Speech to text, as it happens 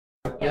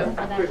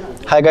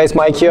Hi guys,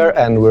 Mike here,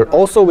 and we're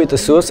also with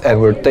ASUS, and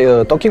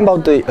we're talking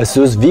about the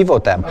ASUS Vivo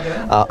Tab.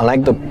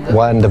 Unlike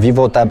the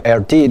Vivo Tab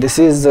RT, this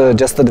is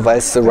just a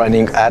device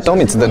running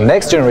Atom. It's the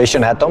next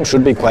generation Atom,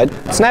 should be quite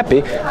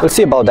snappy. We'll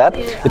see about that.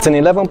 It's an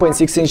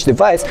 11.6-inch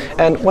device,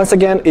 and once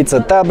again, it's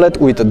a tablet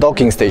with a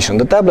docking station.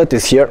 The tablet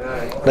is here.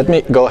 Let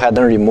me go ahead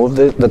and remove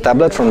the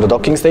tablet from the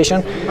docking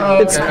station.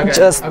 It's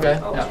just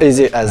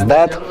easy as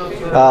that.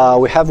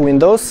 We have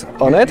Windows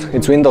on it.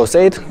 It's Windows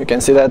 8. You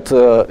can see that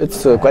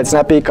it's quite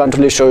snappy. Can't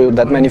really show you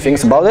that many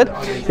things about it.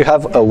 You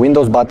have a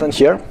Windows button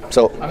here.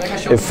 So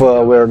if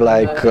we're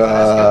like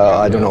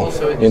I don't know,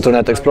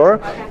 Internet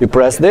Explorer, you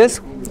press this.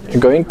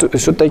 It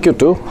should take you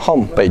to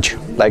home page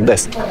like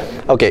this.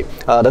 Okay,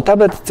 the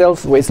tablet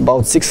itself weighs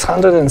about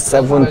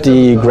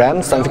 670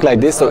 grams, something like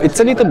this. So it's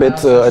a little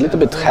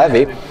bit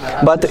heavy,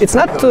 but it's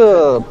not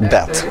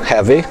that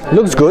heavy.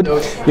 Looks good.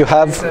 You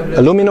have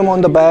aluminum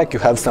on the back. You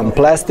have some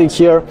plastic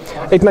here.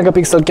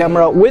 8-megapixel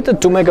camera with a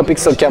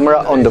 2-megapixel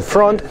camera on the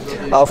front.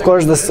 Of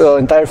course, this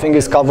entire thing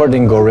is covered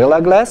in Gorilla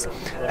Glass,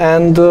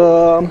 and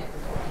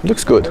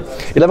looks good.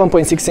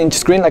 11.6-inch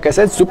screen, like I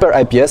said, super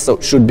IPS, so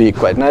should be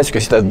quite nice. You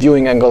can see that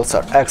viewing angles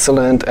are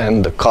excellent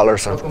and the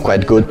colors are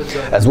quite good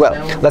as well.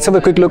 Let's have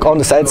a quick look on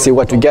the side, see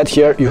what we get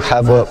here. You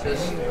have a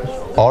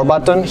power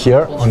button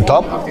here on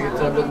top.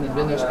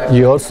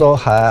 You also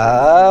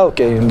have,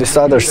 okay, on this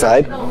other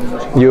side,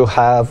 you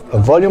have a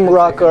volume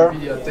rocker.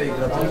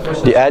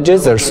 The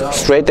edges, there's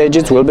straight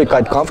edges, will be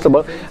quite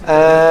comfortable.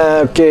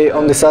 Okay,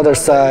 on this other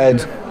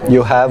side,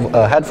 you have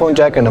a headphone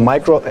jack and a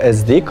micro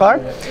SD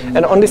card,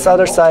 and on this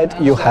other side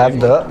you have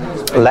the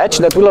latch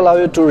that will allow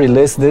you to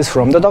release this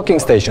from the docking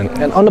station.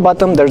 And on the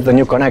bottom there's the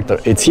new connector.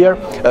 It's here,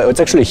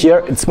 it's actually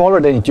here. It's smaller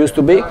than it used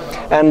to be,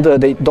 and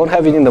they don't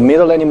have it in the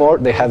middle anymore,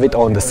 they have it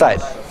on the side.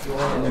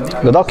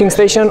 The docking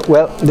station,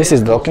 well, this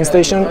is the docking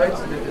station.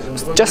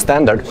 Just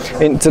standard.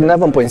 It's an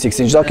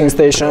 11.6-inch docking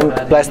station,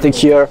 plastic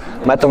here,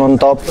 metal on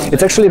top.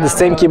 It's actually the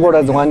same keyboard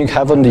as the one you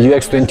have on the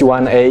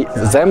UX21A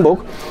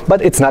ZenBook,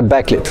 but it's not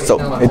backlit. So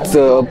it's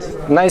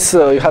nice.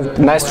 You have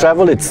nice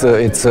travel. It's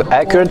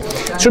accurate.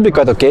 Should be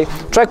quite okay.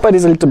 Trackpad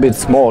is a little bit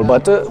small,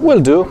 but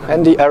will do.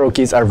 And the arrow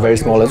keys are very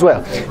small as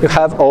well. You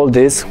have all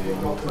these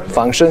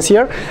functions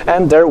here,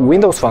 and they're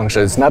Windows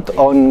functions, not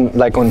on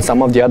like on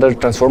some of the other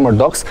transformer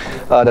docks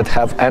that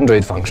have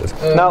Android functions.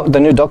 Now the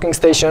new docking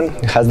station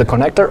has the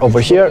connector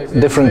over here,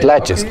 different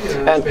latches,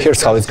 and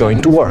here's how it's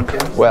going to work.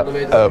 Well,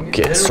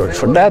 okay, sorry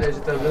for that.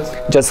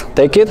 Just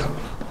take it.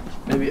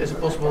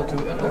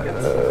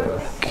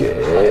 Okay,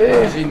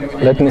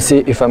 let me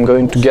see if I'm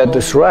going to get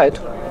this right.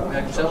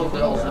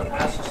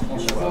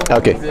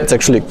 Okay, it's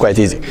actually quite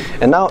easy.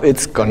 And now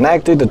it's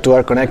connected, the two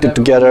are connected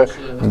together.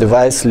 The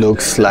device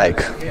looks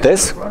like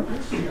this.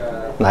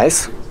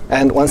 Nice.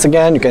 And once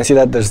again, you can see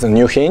that there's a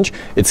new hinge.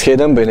 It's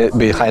hidden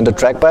behind the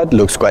trackpad,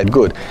 looks quite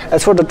good.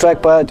 As for the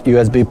trackpad,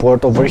 USB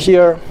port over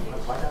here.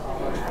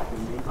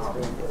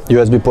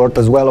 USB port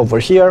as well over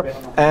here,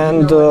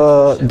 and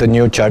the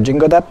new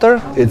charging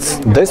adapter, it's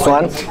this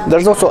one.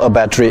 There's also a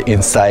battery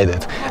inside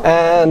it,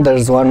 and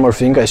there's one more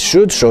thing I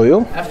should show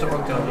you.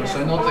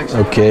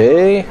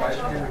 Okay,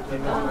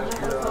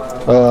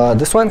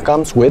 this one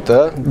comes with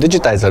a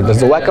digitizer.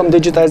 There's a Wacom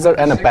digitizer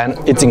and a pen,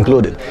 it's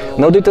included.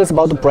 No details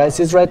about the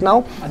prices right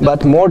now,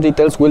 but more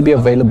details will be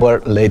available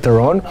later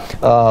on,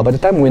 by the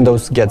time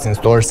Windows gets in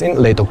stores in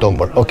late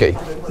October. Okay,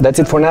 that's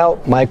it for now.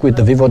 Mike with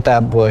the Vivo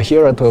Tab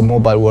here at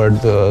Mobile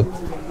World,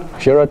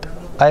 here at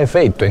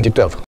IFA 2012.